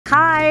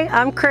Hi,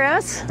 I'm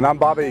Chris. And I'm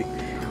Bobby.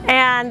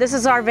 And this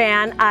is our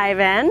van,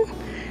 Ivan.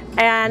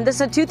 And this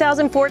is a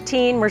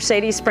 2014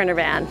 Mercedes Sprinter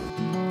van.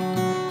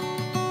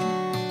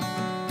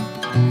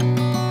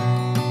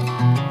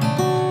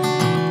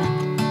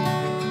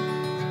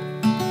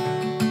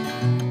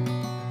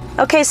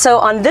 Okay, so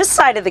on this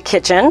side of the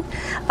kitchen,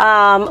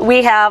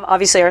 we have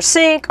obviously our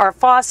sink, our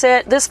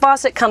faucet. This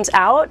faucet comes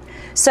out.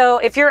 So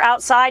if you're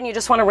outside and you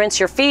just want to rinse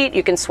your feet,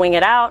 you can swing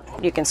it out,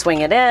 you can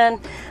swing it in.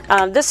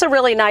 This is a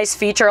really nice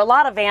feature. A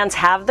lot of vans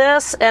have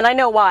this, and I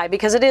know why,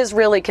 because it is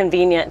really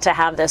convenient to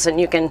have this and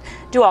you can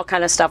do all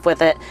kind of stuff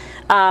with it.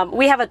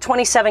 We have a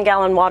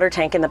 27-gallon water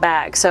tank in the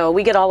back, so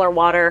we get all our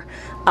water.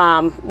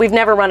 We've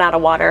never run out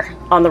of water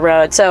on the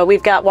road. So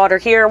we've got water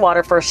here,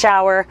 water for a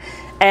shower,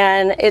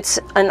 and it's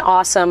an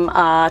awesome,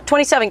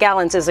 27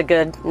 gallons is a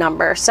good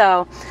number.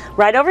 So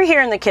right over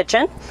here in the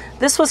kitchen,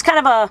 this was kind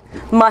of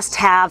a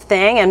must-have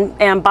thing,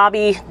 and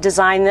Bobby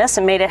designed this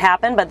and made it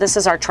happen, but this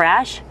is our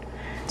trash.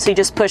 So you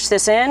just push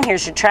this in,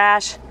 here's your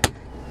trash,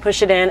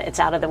 push it in, it's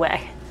out of the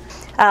way.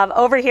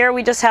 Over here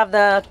we just have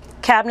the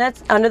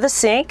cabinet under the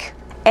sink,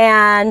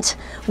 and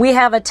we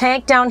have a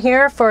tank down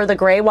here for the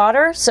gray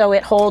water, so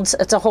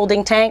it's a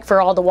holding tank for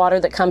all the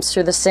water that comes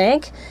through the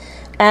sink.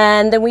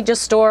 And then we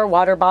just store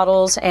water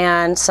bottles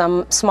and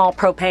some small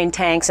propane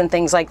tanks and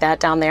things like that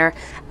down there.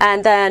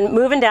 And then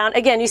moving down,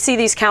 again, you see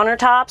these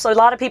countertops. A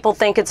lot of people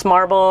think it's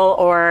marble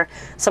or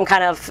some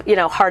kind of,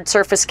 hard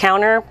surface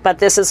counter, but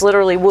this is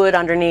literally wood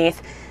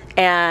underneath,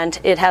 and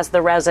it has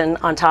the resin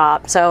on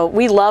top. So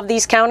we love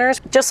these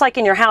counters. Just like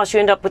in your house, you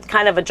end up with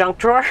kind of a junk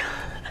drawer.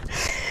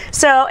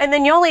 So, and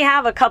then you only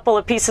have a couple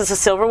of pieces of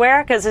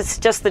silverware because it's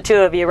just the two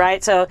of you,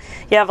 right? So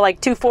you have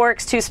like 2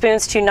 forks, 2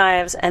 spoons, 2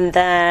 knives, and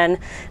then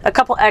a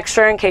couple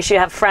extra in case you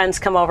have friends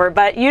come over.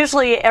 But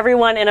usually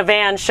everyone in a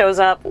van shows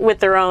up with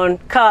their own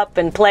cup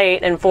and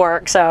plate and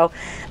fork. So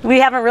we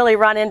haven't really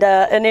run into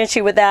an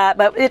issue with that,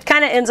 but it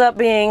kind of ends up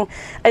being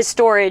a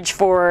storage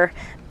for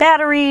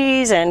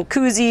batteries and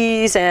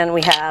koozies, and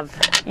we have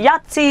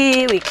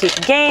Yahtzee, we keep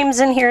games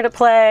in here to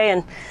play,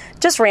 and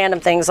just random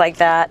things like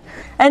that.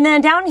 And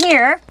then down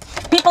here,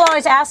 people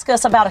always ask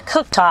us about a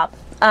cooktop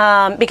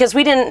because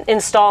we didn't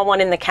install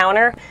one in the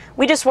counter.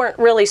 We just weren't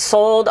really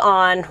sold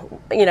on,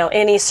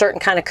 any certain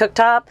kind of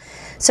cooktop.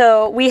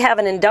 So we have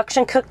an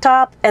induction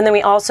cooktop, and then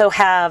we also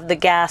have the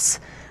gas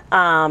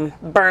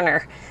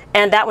burner.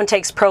 And that one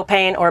takes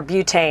propane or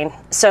butane.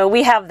 So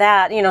we have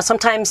that,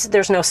 sometimes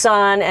there's no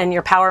sun and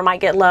your power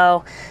might get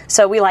low.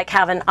 So we like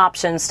having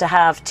options to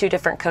have 2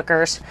 different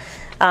cookers,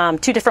 2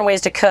 different ways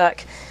to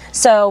cook.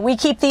 So we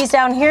keep these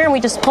down here and we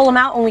just pull them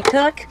out when we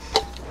cook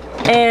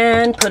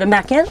and put them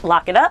back in,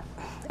 lock it up,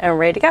 and we're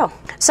ready to go.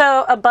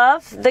 So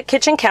above the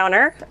kitchen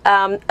counter,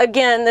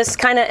 again, this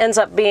kind of ends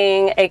up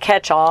being a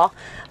catch-all.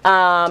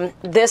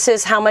 This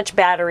is how much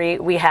battery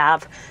we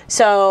have.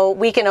 So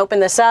we can open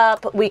this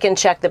up, we can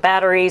check the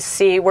batteries,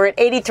 see we're at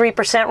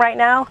 83% right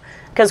now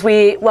because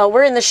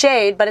we're in the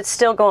shade, but it's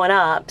still going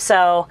up.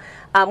 So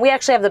we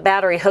actually have the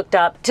battery hooked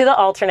up to the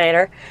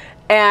alternator.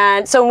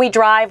 And so when we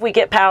drive, we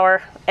get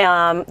power.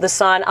 The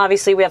sun,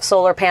 obviously we have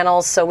solar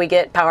panels, so we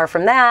get power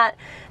from that.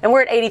 And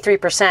we're at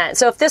 83%.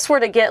 So if this were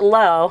to get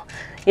low,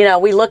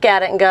 we look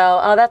at it and go,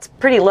 oh, that's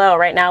pretty low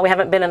right now. We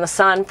haven't been in the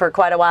sun for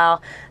quite a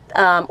while.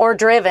 Or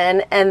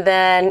driven, and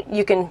then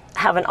you can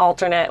have an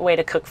alternate way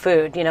to cook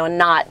food, and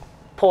not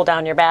pull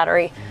down your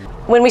battery.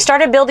 When we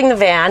started building the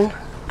van,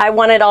 I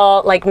wanted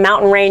all like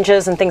mountain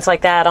ranges and things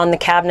like that on the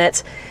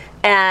cabinets,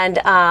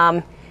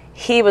 and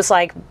he was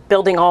like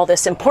building all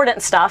this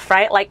important stuff,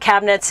 right? Like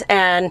cabinets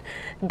and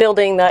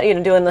building the,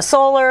 doing the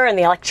solar and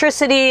the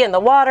electricity and the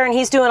water, and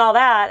he's doing all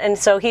that, and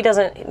so he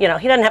doesn't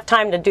have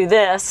time to do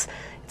this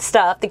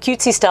stuff, the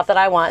cutesy stuff that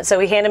I want. So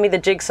he handed me the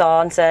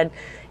jigsaw and said,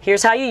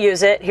 here's how you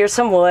use it, here's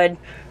some wood,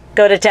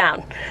 go to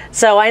town.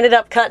 So I ended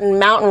up cutting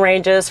mountain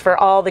ranges for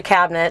all the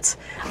cabinets.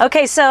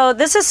 Okay, so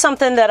this is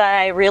something that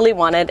I really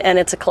wanted, and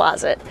it's a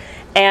closet.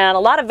 And a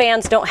lot of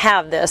vans don't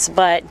have this,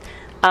 but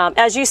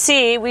as you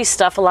see, we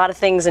stuff a lot of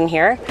things in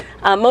here.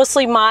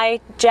 Mostly my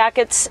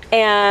jackets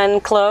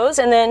and clothes,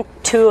 and then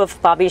 2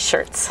 of Bobby's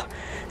shirts.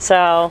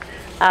 So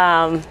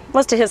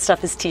most of his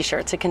stuff is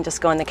t-shirts. It can just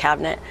go in the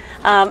cabinet.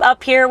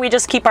 Up here, we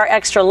just keep our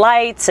extra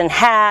lights and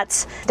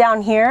hats.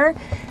 Down here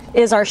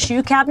is our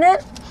shoe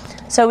cabinet.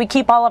 So we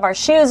keep all of our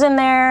shoes in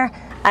there.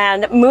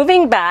 And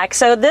moving back,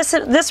 so this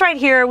right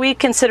here, we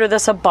consider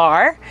this a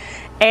bar.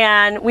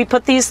 And we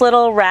put these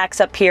little racks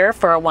up here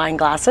for our wine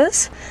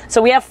glasses.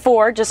 So we have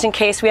 4 just in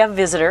case we have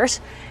visitors.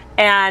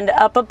 And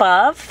up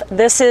above,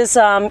 this is,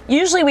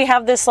 usually we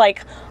have this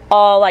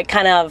all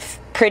kind of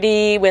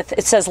pretty with,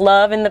 it says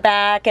love in the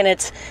back, and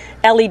it's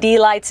LED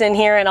lights in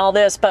here and all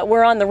this, but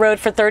we're on the road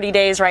for 30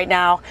 days right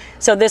now.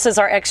 So this is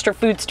our extra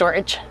food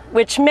storage,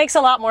 which makes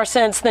a lot more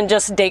sense than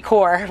just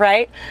decor,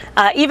 right?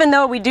 Even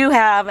though we do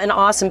have an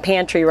awesome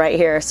pantry right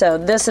here. So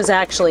this is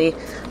actually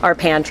our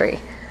pantry.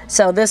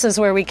 So this is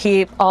where we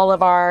keep all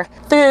of our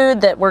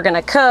food that we're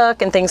gonna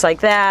cook and things like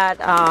that.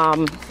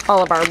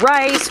 All of our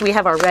rice, we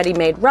have our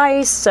ready-made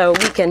rice, so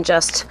we can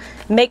just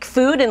make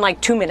food in like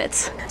 2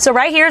 minutes. So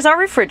right here is our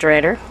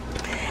refrigerator.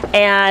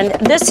 And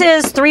this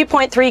is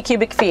 3.3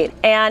 cubic feet,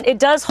 and it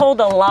does hold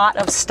a lot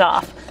of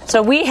stuff.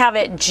 So we have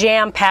it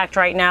jam-packed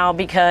right now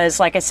because,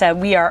 like I said,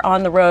 we are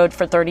on the road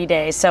for 30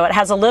 days. So it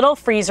has a little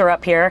freezer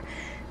up here,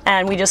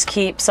 and we just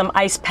keep some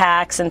ice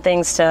packs and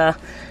things to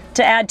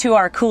add to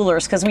our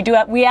coolers, because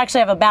we actually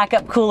have a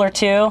backup cooler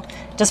too,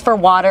 just for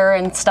water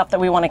and stuff that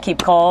we want to keep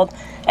cold.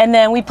 And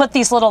then we put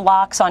these little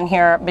locks on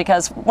here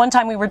because one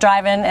time we were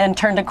driving and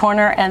turned a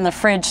corner and the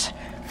fridge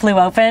flew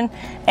open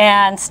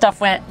and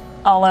stuff went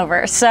all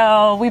over.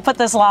 So we put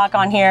this lock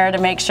on here to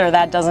make sure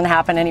that doesn't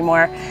happen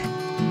anymore.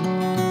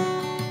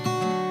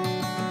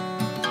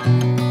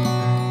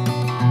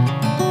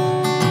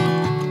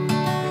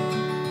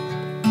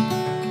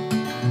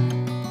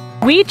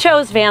 We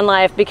chose van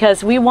life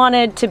because we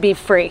wanted to be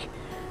free.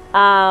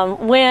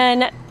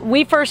 When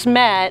we first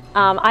met,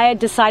 I had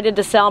decided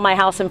to sell my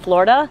house in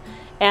Florida,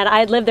 and I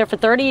had lived there for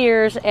 30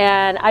 years,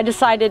 and I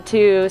decided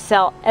to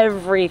sell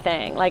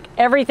everything, like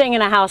everything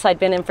in a house I'd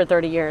been in for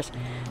 30 years.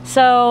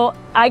 So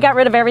I got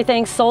rid of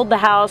everything, sold the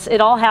house. It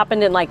all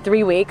happened in like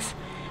 3 weeks,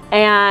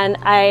 and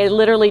I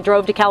literally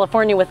drove to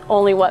California with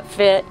only what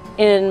fit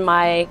in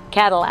my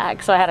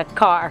Cadillac. So I had a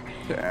car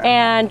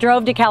and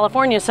drove to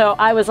California. So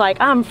I was like,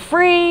 I'm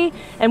free.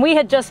 And we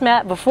had just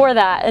met before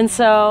that. And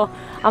so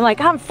I'm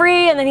like, I'm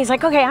free. And then he's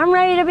like, okay, I'm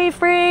ready to be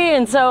free.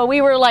 And so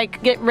we were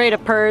like getting ready to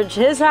purge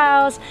his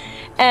house.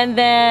 And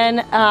then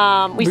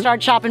we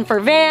started shopping for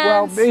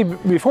vans. Well,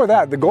 before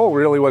that, the goal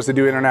really was to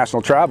do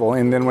international travel.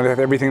 And then with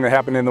everything that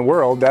happened in the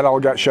world, that all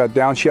got shut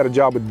down. She had a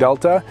job with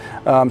Delta.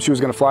 She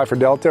was going to fly for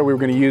Delta. We were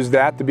going to use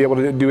that to be able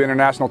to do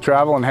international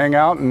travel and hang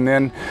out. And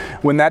then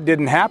when that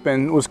didn't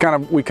happen, it was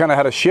we kind of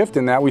had a shift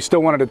in that. We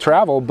still wanted to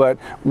travel, but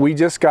we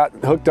just got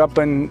hooked up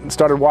and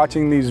started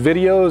watching these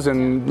videos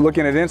and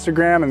looking at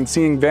Instagram and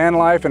seeing van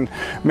life. And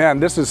man,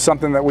 this is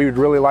something that we would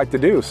really like to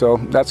do. So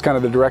that's kind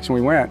of the direction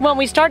we went. Well,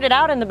 we started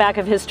out in the back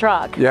of his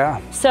truck. Yeah.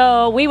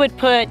 So we would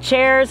put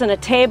chairs and a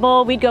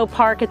table. We'd go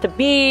park at the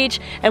beach,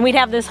 and we'd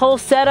have this whole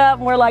setup.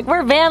 And we're like,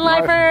 we're van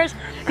lifers,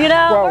 you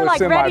know. Well, we're like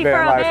ready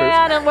for a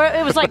van, and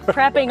it was like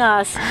prepping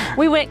us.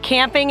 We went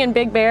camping in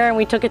Big Bear, and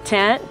we took a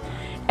tent.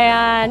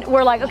 And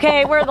we're like,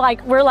 okay, we're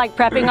like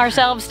prepping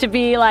ourselves to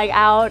be like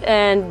out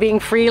and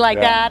being free like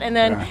that. And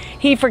then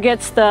he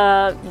forgets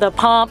the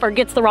pump or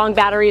gets the wrong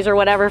batteries or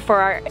whatever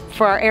for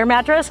our air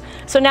mattress.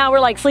 So now we're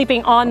like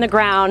sleeping on the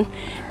ground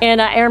in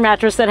an air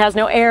mattress that has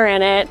no air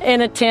in it, in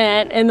a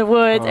tent, in the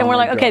woods. And we're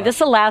like, okay, this is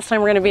the last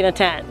time we're gonna be in a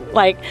tent.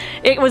 Like,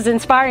 it was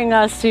inspiring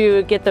us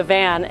to get the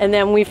van. And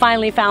then we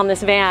finally found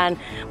this van.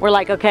 We're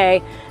like,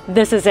 okay,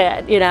 this is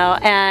it, you know.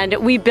 And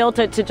we built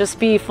it to just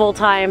be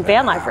full-time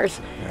van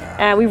lifers.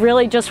 And we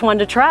really just wanted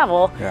to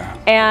travel.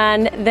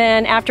 And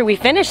then after we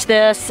finished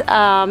this,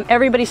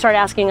 everybody started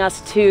asking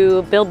us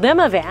to build them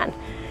a van.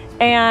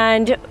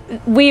 And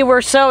we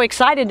were so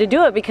excited to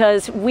do it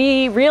because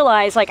we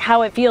realized like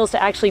how it feels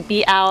to actually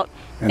be out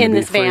in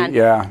this van.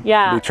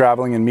 Be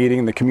traveling and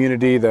meeting the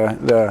community,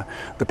 the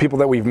people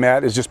that we've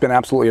met has just been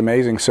absolutely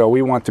amazing. So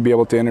we want to be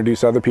able to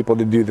introduce other people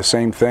to do the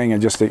same thing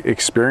and just to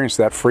experience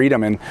that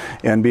freedom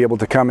and be able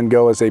to come and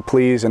go as they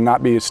please and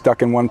not be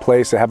stuck in one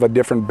place, to have a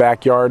different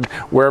backyard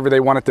wherever they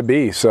want it to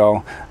be.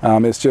 So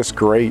it's just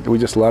great. We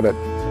just love it.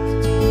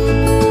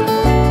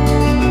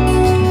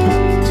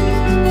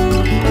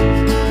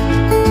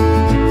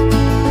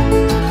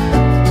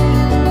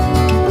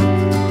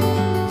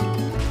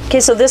 Okay,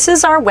 so this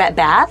is our wet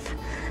bath,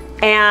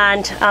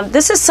 and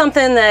this is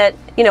something that,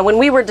 you know, when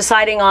we were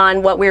deciding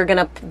on what we were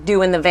gonna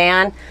do in the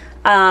van,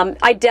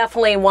 I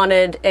definitely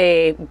wanted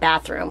a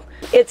bathroom.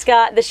 It's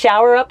got the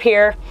shower up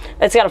here,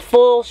 it's got a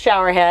full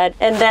shower head,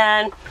 and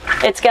then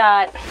it's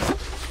got,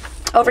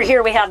 over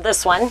here we have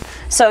this one,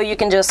 so you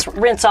can just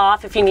rinse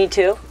off if you need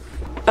to.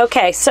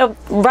 Okay, so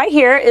right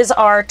here is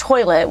our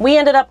toilet. We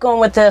ended up going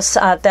with this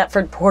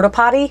Thetford porta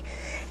potty.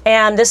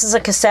 And this is a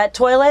cassette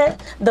toilet.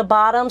 The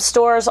bottom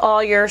stores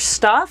all your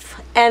stuff,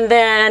 and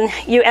then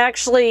you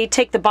actually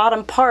take the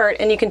bottom part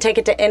and you can take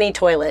it to any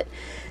toilet.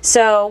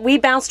 So we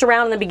bounced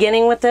around in the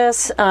beginning with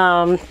this,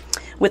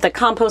 with a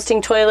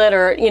composting toilet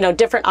or, you know,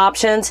 different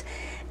options.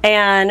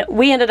 And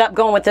we ended up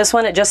going with this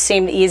one. It just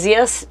seemed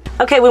easiest.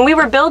 Okay, when we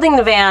were building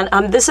the van,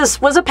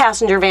 was a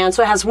passenger van,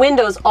 so it has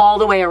windows all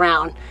the way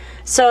around.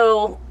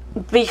 So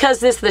because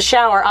this is the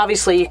shower,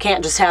 obviously you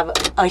can't just have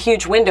a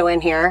huge window in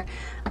here.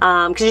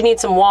 Because you need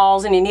some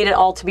walls and you need it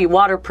all to be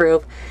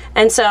waterproof.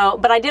 And so,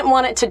 but I didn't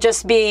want it to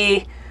just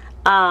be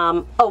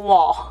a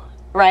wall,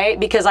 right?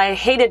 Because I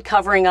hated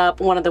covering up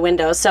one of the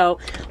windows. So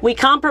we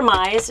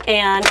compromised,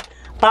 and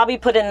Bobby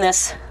put in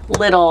this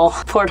little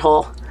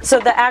porthole. So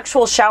the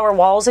actual shower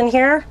walls in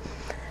here,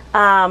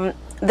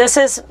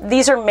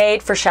 these are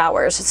made for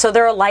showers. So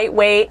they're a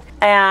lightweight,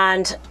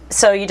 and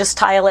so you just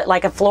tile it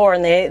like a floor,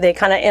 and they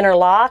kind of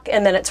interlock,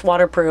 and then it's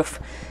waterproof.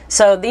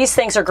 So these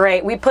things are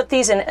great. We put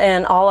these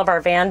in all of our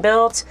van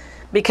builds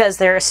because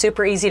they're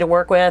super easy to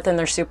work with and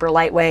they're super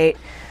lightweight.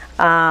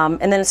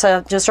 And then it's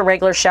just a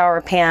regular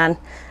shower pan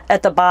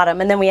at the bottom.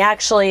 And then we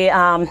actually,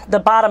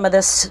 the bottom of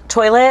this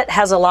toilet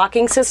has a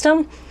locking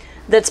system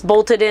that's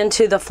bolted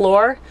into the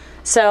floor.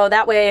 So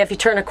that way, if you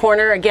turn a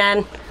corner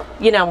again,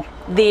 you know,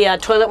 the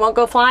toilet won't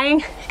go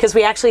flying, because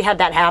we actually had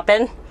that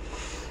happen.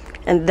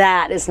 And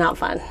that is not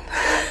fun.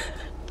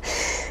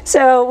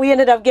 So we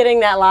ended up getting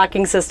that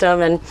locking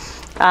system, and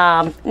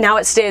now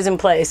it stays in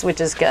place,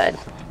 which is good.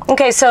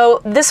 Okay,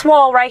 so this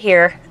wall right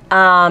here,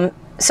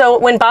 so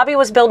when Bobby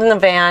was building the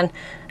van,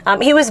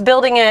 he was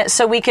building it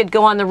so we could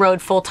go on the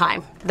road full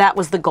time. That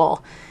was the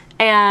goal.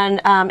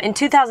 And in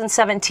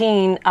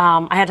 2017,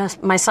 I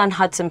had my son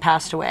Hudson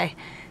passed away.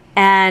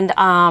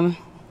 And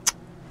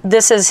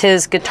this is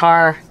his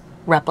guitar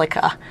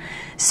replica.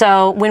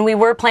 So when we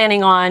were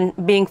planning on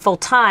being full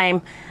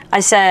time, I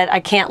said, I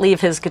can't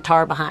leave his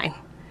guitar behind.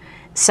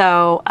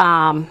 So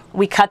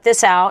we cut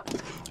this out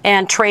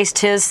and traced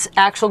his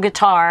actual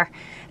guitar.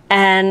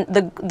 And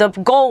the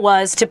goal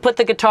was to put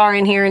the guitar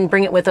in here and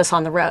bring it with us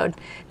on the road.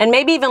 And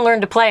maybe even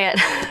learn to play it,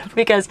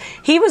 because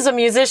he was a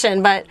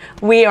musician, but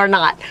we are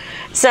not.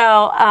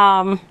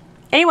 So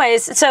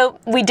anyways, so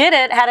we did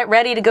it, had it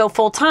ready to go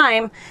full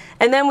time.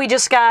 And then we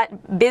just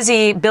got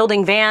busy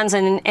building vans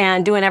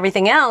and doing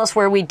everything else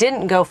where we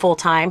didn't go full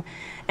time.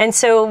 And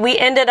so we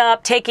ended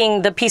up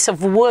taking the piece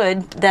of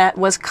wood that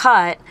was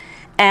cut,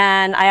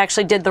 and I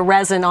actually did the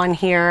resin on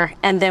here,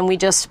 and then we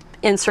just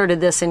inserted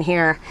this in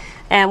here.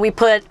 And we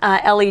put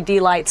LED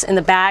lights in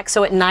the back,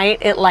 so at night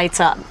it lights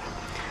up.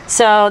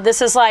 So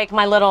this is like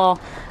my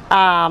little,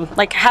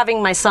 like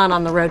having my son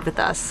on the road with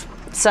us.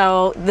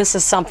 So this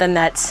is something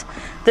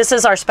this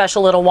is our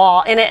special little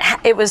wall. And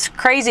it was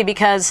crazy,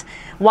 because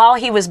while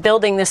he was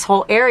building this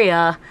whole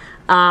area,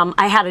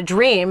 I had a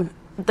dream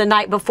the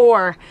night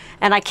before,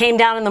 and I came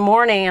down in the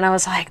morning and I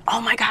was like, oh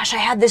my gosh, I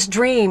had this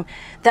dream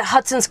that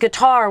Hudson's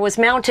guitar was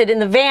mounted in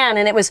the van,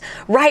 and it was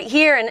right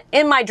here, and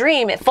in my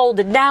dream it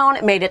folded down,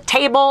 it made a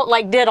table,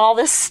 like did all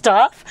this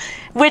stuff,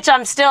 which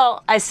I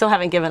still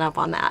haven't given up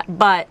on that.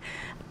 But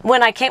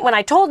when I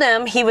told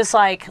him, he was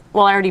like,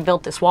 well, I already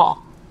built this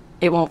wall,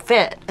 it won't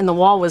fit. And the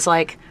wall was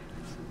like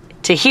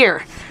to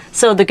here,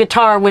 so the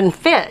guitar wouldn't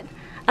fit.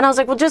 And I was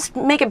like, well, just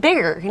make it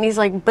bigger. And he's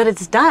like, but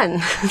it's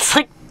done. It's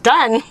like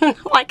done.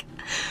 Like,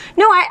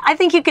 no, I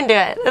think you can do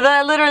it. And then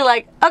I literally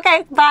like,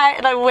 okay, bye.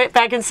 And I went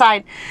back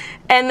inside.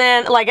 And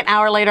then like an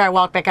hour later, I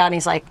walked back out, and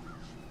he's like,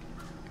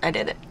 I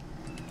did it.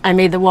 I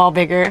made the wall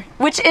bigger,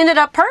 which ended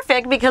up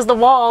perfect, because the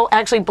wall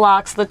actually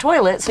blocks the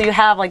toilet. So you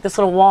have like this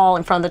little wall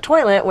in front of the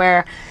toilet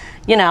where,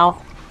 you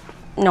know,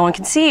 no one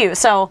can see you.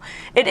 So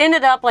it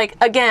ended up like,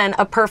 again,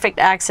 a perfect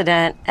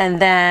accident.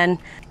 And then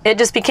it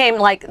just became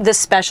like this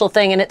special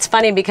thing. And it's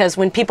funny, because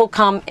when people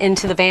come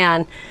into the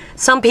van,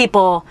 some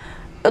people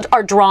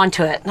are drawn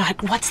to it. They're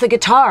like, what's the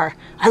guitar?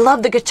 I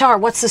love the guitar.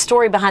 What's the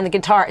story behind the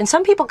guitar? And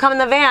some people come in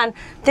the van,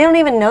 they don't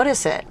even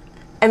notice it.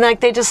 And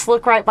like, they just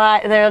look right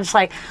by, they're just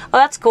like, oh,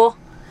 that's cool,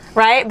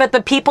 right? But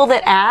the people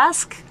that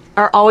ask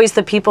are always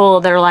the people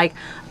that are like,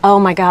 oh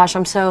my gosh,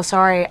 I'm so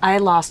sorry, I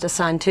lost a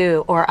son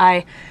too. Or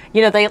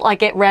you know, they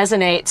like, it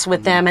resonates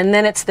with them. And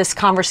then it's this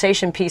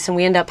conversation piece, and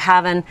we end up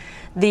having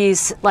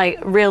these like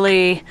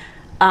really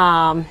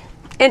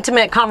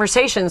intimate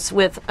conversations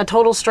with a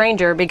total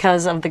stranger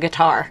because of the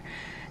guitar.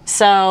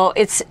 So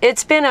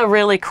it's been a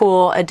really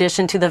cool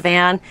addition to the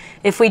van.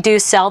 If we do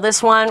sell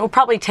this one, we'll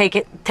probably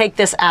take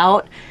this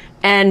out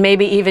and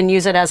maybe even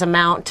use it as a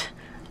mount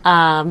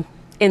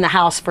in the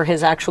house for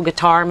his actual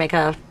guitar, make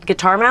a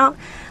guitar mount.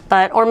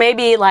 Or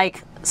maybe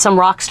like some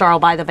rock star will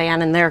buy the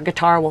van and their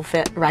guitar will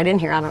fit right in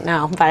here. I don't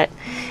know. But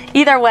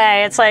either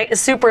way, it's like a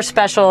super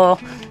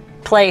special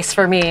place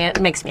for me.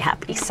 It makes me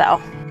happy.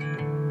 So.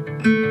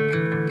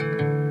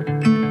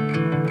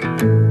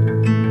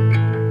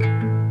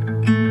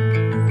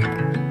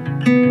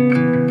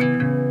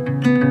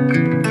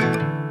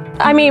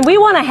 I mean, we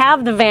want to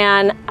have the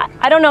van,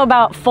 I don't know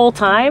about full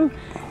time,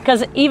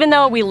 because even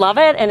though we love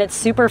it and it's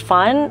super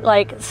fun,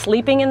 like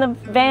sleeping in the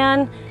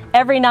van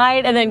every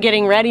night and then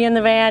getting ready in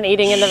the van,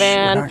 eating in the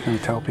van, we're not gonna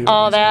tell people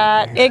all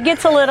that, it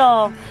gets a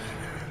little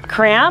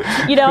cramped,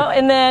 you know.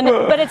 And then,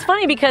 but it's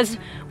funny because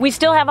we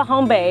still have a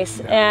home base,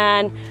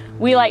 and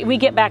we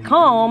get back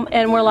home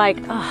and we're like,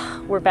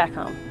 oh, we're back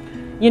home.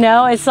 You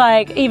know, it's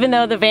like, even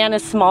though the van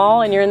is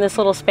small and you're in this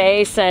little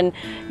space and,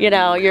 you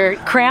know, you're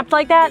cramped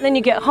like that, and then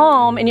you get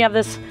home and you have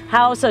this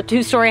house, a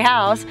 2-story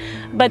house,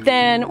 but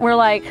then we're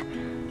like,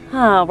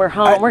 oh, we're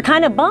home. We're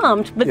kind of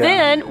bummed, but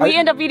then we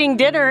end up eating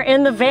dinner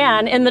in the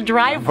van, in the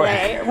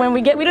driveway. When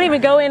we don't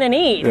even go in and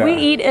eat. We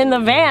eat in the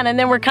van, and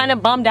then we're kind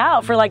of bummed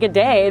out for like a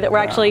day that we're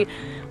actually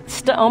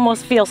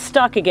almost feel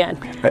stuck again,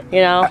 you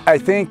know? I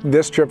think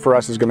this trip for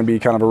us is going to be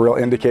kind of a real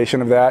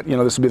indication of that. You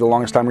know, this will be the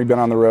longest time we've been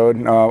on the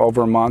road.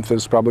 Over a month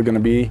is probably going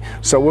to be.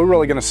 So we're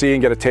really going to see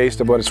and get a taste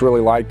of what it's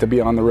really like to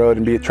be on the road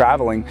and be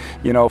traveling,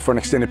 you know, for an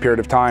extended period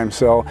of time.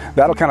 So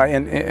that'll kind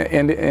of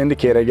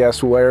indicate, I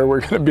guess, where we're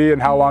going to be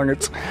and how long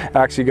it's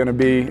actually going to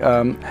be.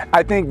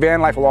 I think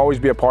van life will always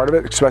be a part of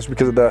it, especially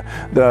because of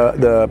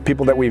the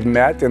people that we've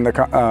met and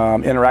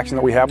the interaction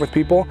that we have with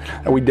people.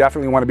 And we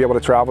definitely want to be able to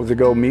travel to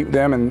go meet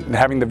them, and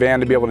having the van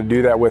to be able to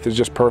do that with is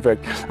just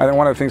perfect. I think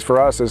one of the things for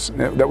us is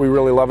that we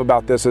really love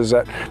about this is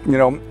that, you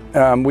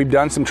know, we've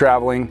done some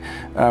traveling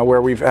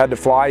where we've had to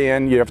fly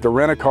in, you have to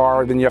rent a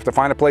car, then you have to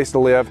find a place to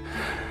live.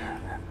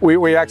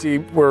 We actually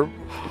were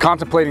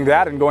contemplating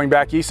that and going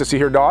back east to see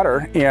her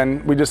daughter,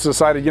 and we just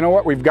decided, you know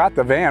what, we've got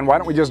the van, why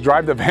don't we just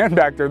drive the van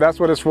back there? That's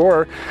what it's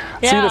for.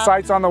 Yeah. See the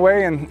sights on the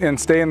way and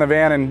stay in the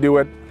van and do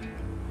what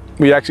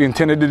we actually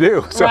intended to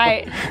do. So,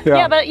 right.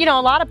 Yeah, but you know,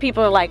 a lot of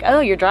people are like, oh,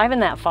 you're driving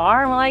that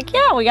far? And we're like,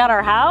 yeah, we got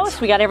our house,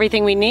 we got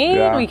everything we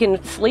need, we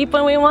can sleep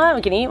when we want,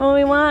 we can eat when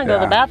we want, go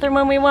to the bathroom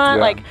when we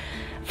want. Like,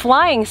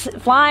 flying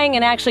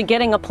and actually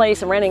getting a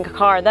place and renting a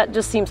car, that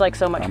just seems like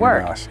so much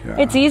work. Gosh,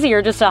 it's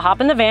easier just to hop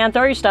in the van,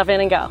 throw your stuff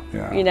in and go,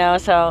 you know,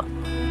 so.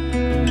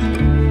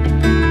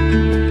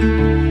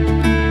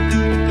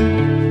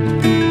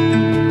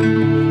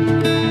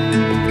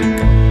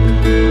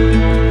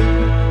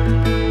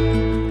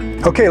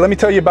 Okay, let me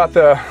tell you about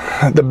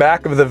the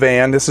back of the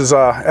van. This is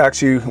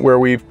actually where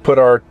we've put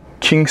our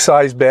king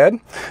size bed.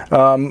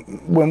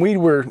 When we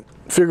were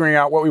figuring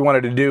out what we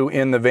wanted to do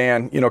in the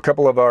van, you know, a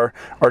couple of our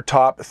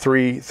top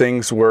 3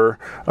 things were,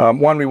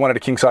 one, we wanted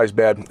a king size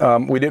bed.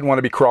 We didn't want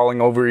to be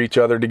crawling over each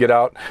other to get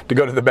out to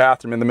go to the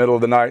bathroom in the middle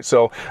of the night,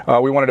 so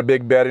we wanted a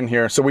big bed in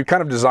here. So we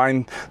kind of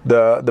designed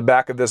the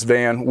back of this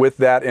van with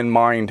that in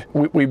mind.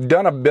 We've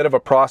done a bit of a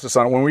process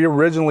on it. When we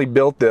originally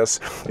built this,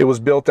 it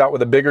was built out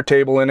with a bigger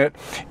table in it,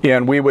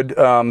 and we would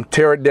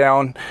tear it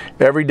down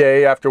every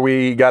day after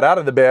we got out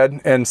of the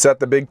bed and set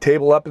the big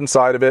table up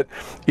inside of it,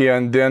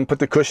 and then put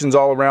the cushions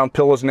all around,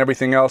 pillows and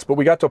everything else. But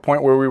we got to a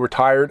point where we were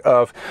tired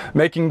of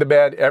making the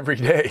bed every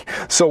day.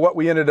 So what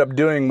we ended up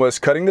doing was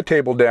cutting the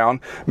table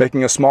down,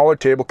 making a smaller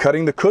table,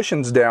 cutting the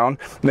cushions down,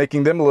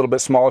 making them a little bit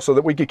smaller so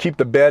that we could keep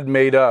the bed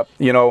made up,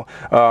 you know,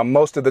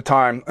 most of the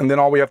time. And then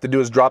all we have to do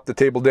is drop the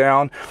table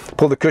down,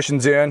 pull the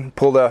cushions in,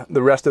 pull the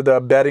rest of the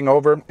bedding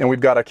over, and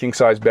we've got a king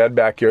size bed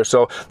back here.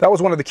 So that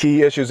was one of the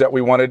key issues that we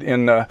wanted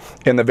in the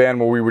van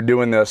where we were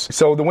doing this.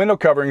 So the window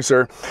coverings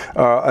are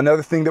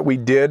another thing that we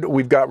did.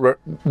 We've got,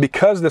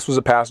 because this was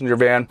a passenger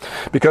van,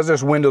 because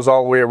there's windows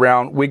all the way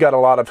around, we got a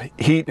lot of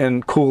heat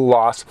and cool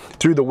loss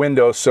through the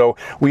windows. So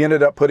we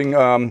ended up putting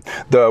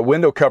the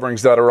window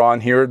coverings that are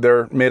on here.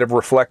 They're made of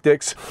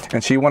Reflectix,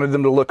 and she wanted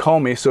them to look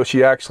homey, so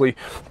she actually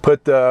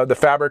put the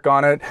fabric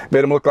on it,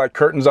 made them look like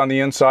curtains on the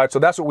inside. So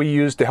that's what we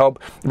used to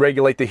help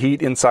regulate the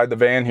heat inside the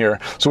van here.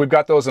 So we've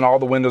got those in all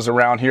the windows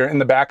around here. In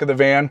the back of the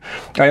van,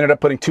 I ended up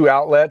putting 2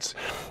 outlets.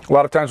 A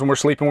lot of times when we're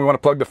sleeping, we want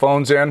to plug the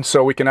phones in,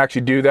 so we can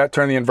actually do that,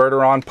 turn the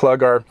inverter on,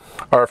 plug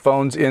our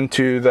phones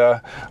into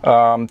the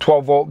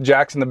 12-volt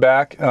jacks in the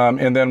back,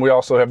 and then we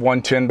also have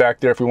 110 back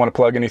there if we want to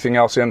plug anything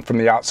else in from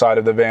the outside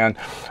of the van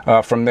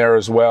from there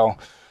as well.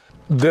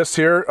 This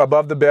here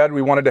above the bed,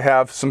 we wanted to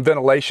have some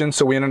ventilation,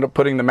 so we ended up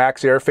putting the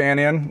Max Air fan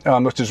in,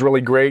 which is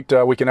really great.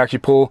 We can actually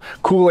pull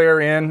cool air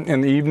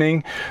in the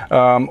evening,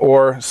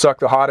 or suck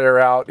the hot air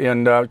out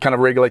and kind of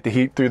regulate the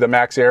heat through the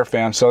Max Air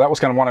fan. So that was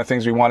kind of one of the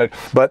things we wanted.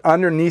 But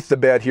underneath the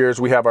bed here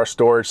is we have our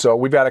storage. So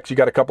we've actually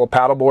got a couple of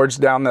paddle boards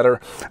down that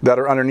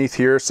are underneath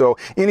here. So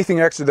anything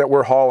extra that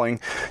we're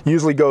hauling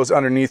usually goes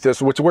underneath this,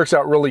 which works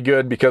out really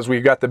good because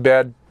we've got the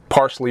bed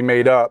partially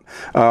made up,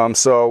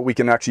 so we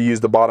can actually use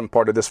the bottom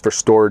part of this for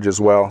storage as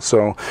well.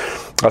 So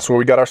that's where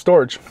we got our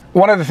storage.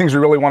 One of the things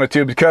we really wanted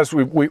to, because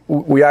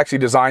we actually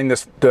designed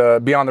this to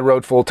be on the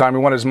road full time,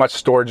 we wanted as much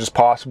storage as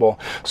possible.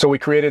 So we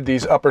created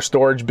these upper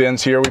storage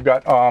bins here. We've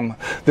got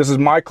this is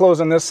my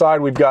clothes on this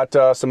side. We've got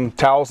some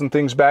towels and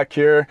things back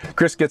here.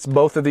 Chris gets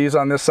both of these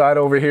on this side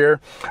over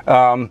here,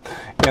 and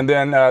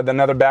then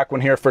another back one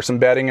here for some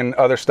bedding and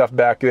other stuff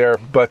back there.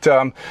 But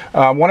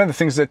one of the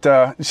things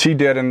that she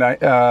did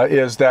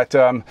is that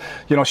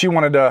you know, she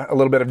wanted a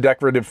little bit of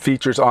decorative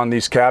features on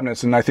these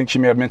cabinets, and I think she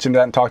may have mentioned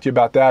that and talked to you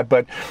about that.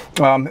 But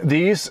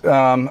these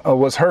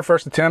was her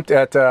first attempt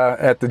at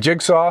the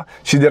jigsaw.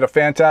 She did a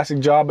fantastic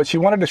job, but she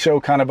wanted to show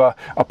kind of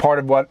a part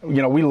of what,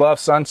 you know, we love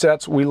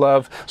sunsets, we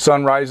love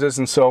sunrises,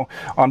 and so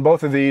on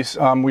both of these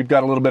we've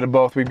got a little bit of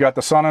both. We've got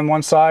the sun on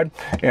one side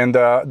and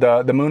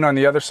the moon on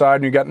the other side,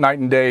 and you've got night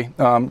and day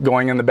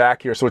going in the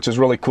back here, so which is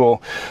really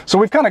cool. So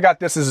we've kind of got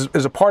this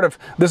as a part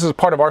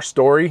of our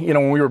story. You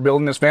know, when we were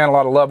building this van, a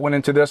lot of love went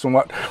into this and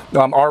what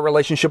our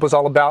relationship was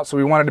all about, so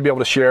we wanted to be able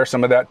to share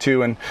some of that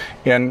too in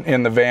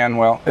the van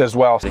as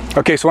well.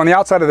 Okay, so on the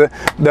outside of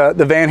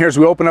the van here, as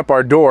we open up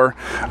our door,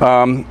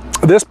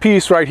 this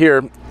piece right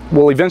here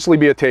will eventually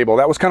be a table.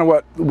 That was kind of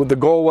what the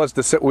goal was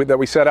that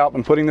we set out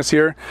in putting this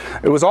here.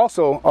 It was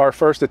also our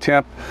first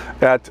attempt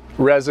at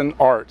resin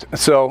art.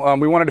 So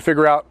we wanted to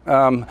figure out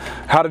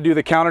how to do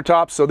the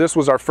countertops. So this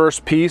was our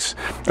first piece.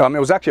 It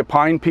was actually a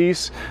pine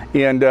piece,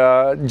 and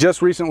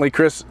just recently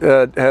Chris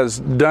has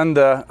done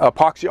the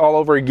epoxy all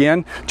over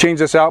again,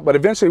 changed this out, but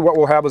eventually what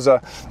we'll have is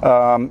a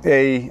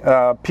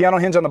piano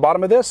hinge on the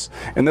bottom of this,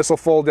 and this will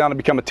fold down and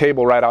become a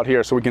table right out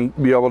here, so we can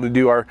be able to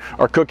do our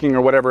cooking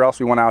or whatever else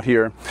we want out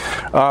here.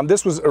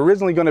 This was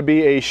originally going to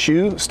be a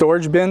shoe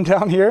storage bin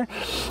down here,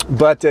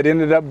 but it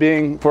ended up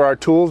being for our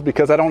tools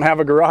because I don't have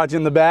a garage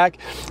in the back.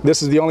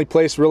 This is the only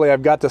place really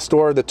I've got to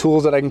store the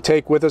tools that I can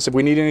take with us if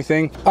we need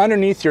anything.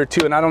 Underneath here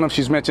too, and I don't know if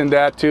she's mentioned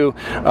that too,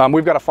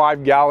 we've got a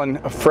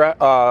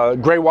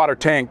 5-gallon gray water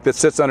tank that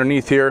sits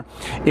underneath here,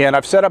 and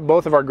I've set up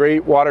both of our gray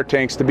water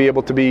tanks to be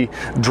able to be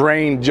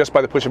drained just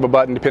by the push of a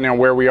button, depending on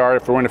where we are.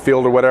 If we're in a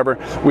field or whatever,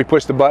 we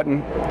push the button,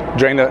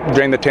 drain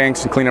the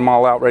tanks and clean them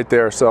all out right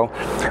there. So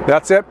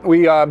that's it.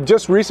 We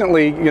just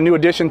recently, a new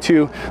addition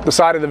to the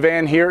side of the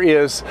van here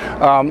is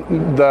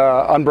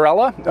the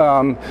umbrella.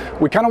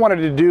 We kind of wanted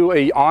to do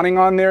a awning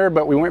on there,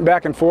 but we went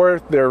back and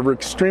forth. They're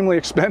extremely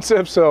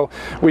expensive, so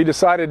we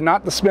decided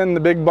not to spend the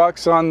big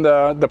bucks on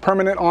the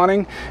permanent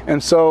awning.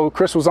 And so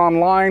Chris was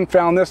online,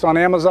 found this on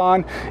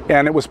Amazon,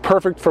 and it was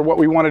perfect for what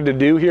we wanted to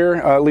do here,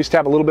 at least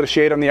have a little bit of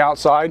shade on the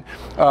outside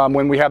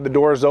when we have the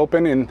doors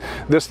open. And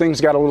this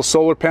thing's got a little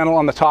solar panel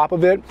on the top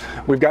of it.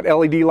 We've got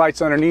LED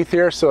lights underneath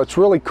here, so it's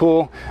really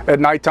cool. At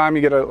nighttime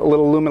you get a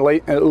little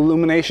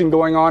illumination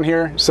going on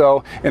here,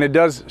 so, and it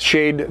does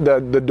shade the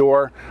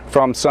door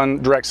from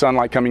direct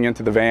sunlight coming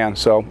into the van,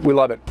 so we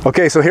love it.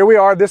 Okay, so here we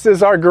are. This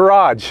is our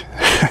garage.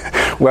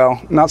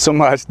 Well, not so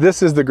much.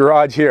 This is the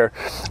garage here.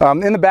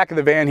 In the back of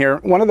the van here,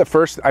 one of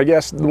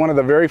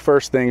the very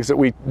first things that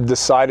we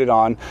decided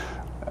on,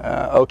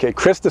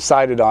 Chris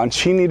decided on,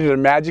 she needed a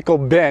magical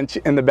bench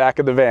in the back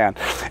of the van.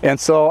 And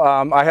so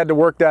I had to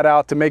work that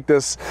out to make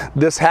this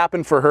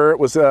happen for her. It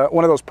was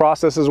one of those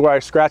processes where I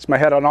scratched my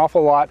head an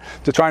awful lot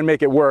to try and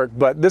make it work,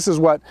 but this is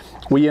what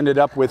we ended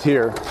up with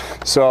here.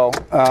 So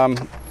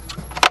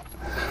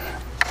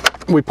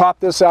we pop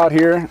this out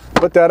here,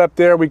 put that up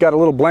there. We got a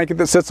little blanket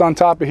that sits on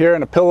top of here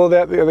and a pillow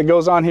that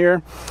goes on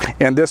here,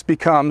 and this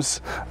becomes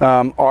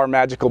our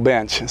magical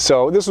bench.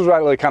 So this was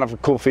really kind of a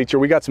cool feature.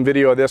 We got some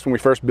video of this when we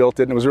first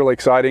built it, and it was really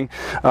exciting,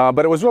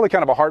 but it was really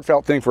kind of a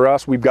heartfelt thing for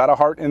us. We've got a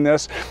heart in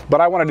this,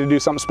 but I wanted to do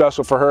something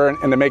special for her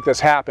and to make this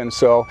happen.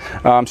 So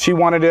she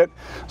wanted it,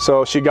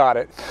 so she got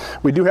it.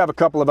 We do have a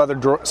couple of other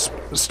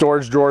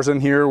storage drawers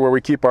in here where we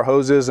keep our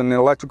hoses and the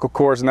electrical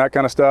cords and that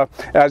kind of stuff.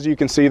 As you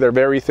can see, they're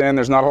very thin.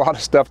 There's not a lot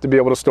of stuff to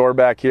be able to store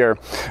back here,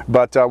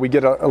 but we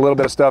get a little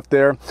bit of stuff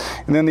there.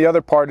 And then the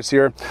other part is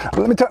here.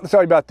 Let me tell you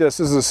about this. This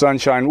is the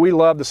sunshine. We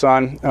love the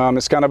sun.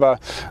 It's kind of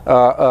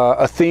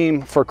a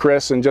theme for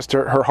Chris and just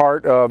her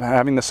heart of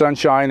having the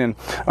sunshine,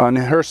 and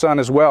her son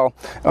as well.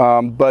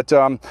 But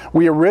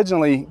we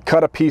originally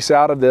cut a piece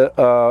out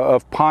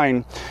of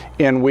pine,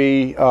 and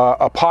we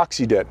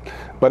epoxied it.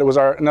 But it was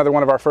another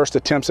one of our first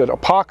attempts at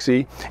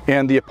epoxy,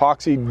 and the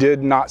epoxy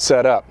did not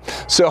set up.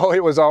 So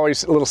it was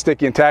always a little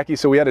sticky and tacky,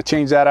 so we had to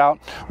change that out.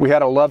 We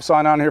had a love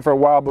sign on here for a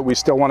while, but we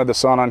still wanted the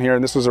sun on here,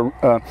 and this was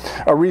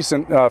a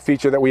recent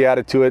feature that we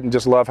added to it, and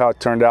just love how it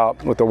turned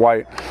out with the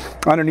white.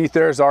 Underneath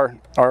there is our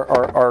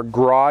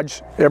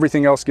garage.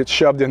 Everything else gets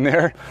shoved in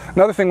there.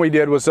 Another thing we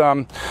did was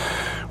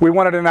we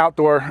wanted an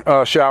outdoor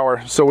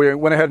shower, so we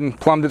went ahead and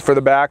plumbed it for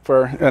the back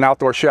for an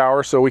outdoor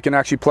shower, so we can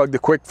actually plug the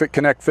quick fit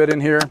connect fit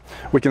in here.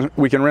 We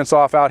can rinse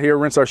off out here,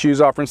 rinse our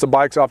shoes off, rinse the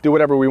bikes off, do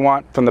whatever we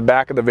want from the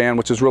back of the van,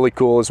 which is really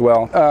cool as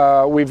well.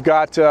 We've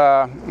got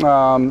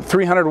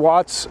 300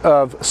 watts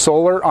of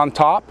solar on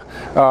top,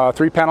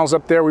 3 panels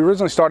up there. We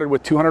originally started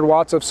with 200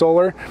 watts of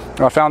solar.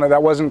 I found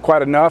that wasn't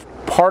quite enough.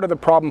 Part of the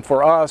problem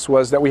for us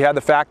was that we had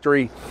the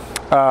factory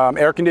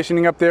air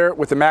conditioning up there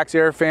with the max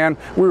air fan.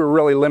 We were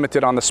really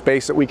limited on the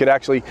space that we could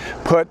actually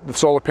put the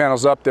solar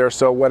panels up there.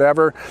 So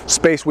whatever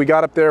space we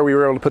got up there, we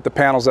were able to put the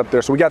panels up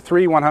there. So we got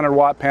 3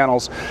 100-watt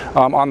panels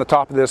on the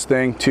top of this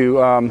thing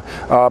to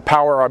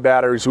power our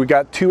batteries. We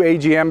got 2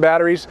 AGM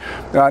batteries.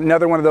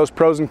 Another one of those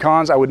pros and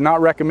cons. I would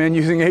not recommend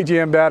using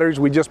AGM batteries.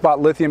 We just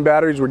bought lithium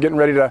batteries. We're getting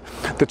ready to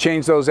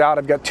change those out.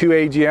 I've got 2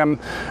 AGM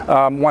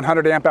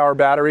 100 amp hour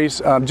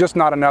batteries, just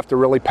not enough to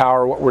really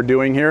power what we're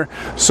doing here.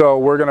 So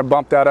we're going to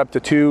bump that up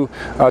to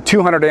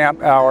 200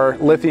 amp hour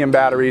lithium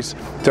batteries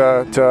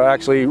to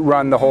actually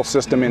run the whole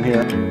system in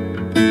here.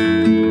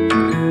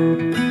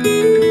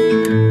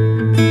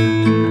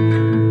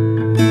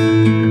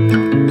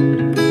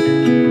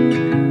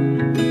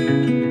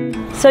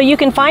 So you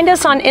can find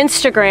us on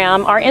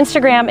Instagram. Our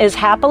Instagram is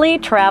Happily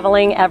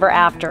Traveling Ever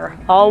After,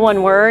 all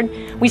one word.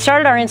 We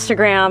started our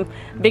Instagram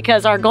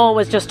because our goal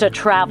was just to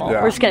travel.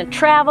 Yeah. We're just going to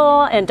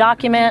travel and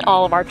document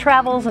all of our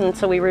travels, and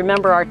so we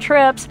remember our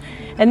trips.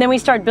 And then we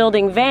started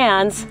building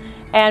vans,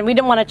 and we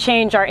didn't want to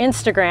change our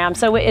Instagram.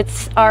 So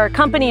our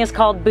company is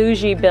called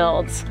Bougie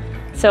Builds.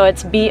 So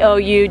it's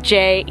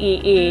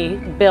B-O-U-J-E-E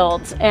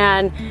Builds.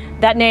 And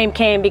that name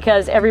came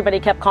because everybody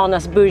kept calling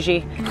us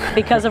bougie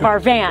because of our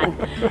van.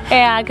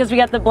 And because we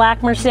got the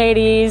black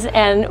Mercedes,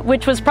 and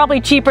which was probably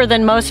cheaper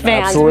than most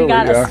vans. Absolutely, we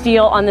got a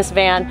steal on this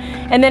van.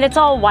 And then it's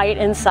all white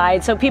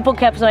inside. So people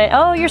kept saying,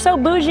 oh, you're so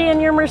bougie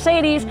in your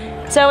Mercedes.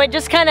 So it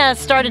just kind of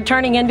started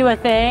turning into a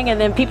thing. And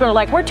then people are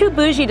like, we're too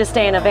bougie to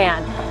stay in a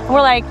van. And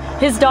we're like,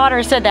 his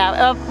daughter said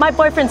that, my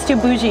boyfriend's too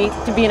bougie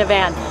to be in a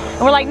van.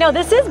 And we're like, no,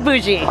 this is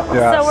bougie.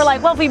 Yes. So we're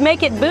like, well, if we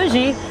make it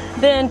bougie,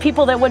 then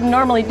people that wouldn't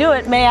normally do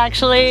it may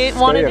actually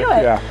want to do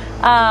it. Yeah.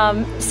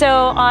 So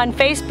on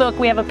Facebook,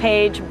 we have a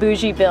page,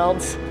 Bougie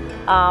Builds,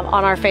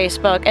 on our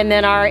Facebook, and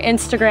then our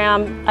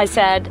Instagram, I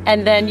said,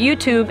 and then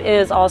YouTube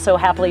is also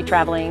Happily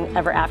Traveling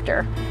Ever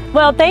After.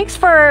 Well, thanks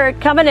for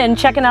coming and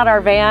checking out our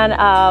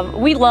van.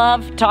 We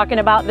love talking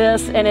about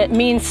this, and it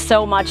means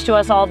so much to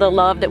us, all the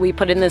love that we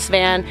put in this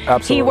van.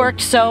 Absolutely. He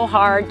worked so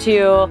hard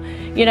to,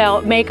 you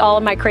know, make all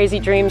of my crazy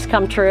dreams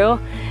come true.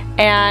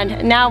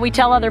 And now we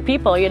tell other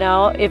people, you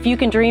know, if you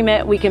can dream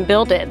it, we can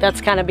build it.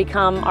 That's kind of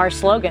become our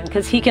slogan,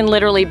 because he can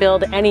literally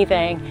build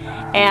anything.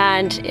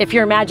 And if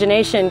your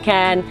imagination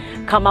can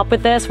come up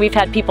with this, we've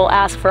had people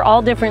ask for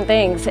all different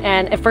things.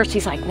 And at first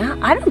he's like, no,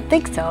 I don't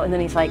think so. And then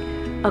he's like,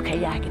 okay,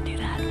 yeah, I can do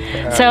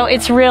that. So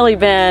it's really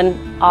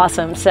been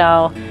awesome.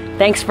 So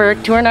thanks for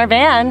touring our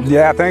van.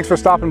 Yeah, thanks for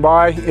stopping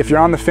by. If you're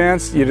on the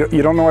fence, you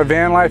don't know what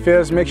van life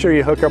is, make sure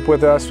you hook up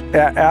with us.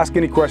 Ask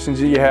any questions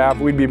that you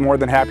have. We'd be more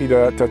than happy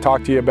to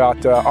talk to you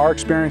about our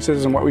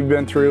experiences and what we've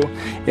been through,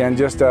 and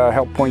just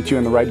help point you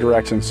in the right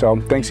direction.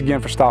 So thanks again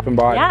for stopping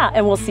by. Yeah,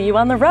 and we'll see you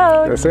on the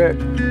road. That's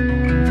it.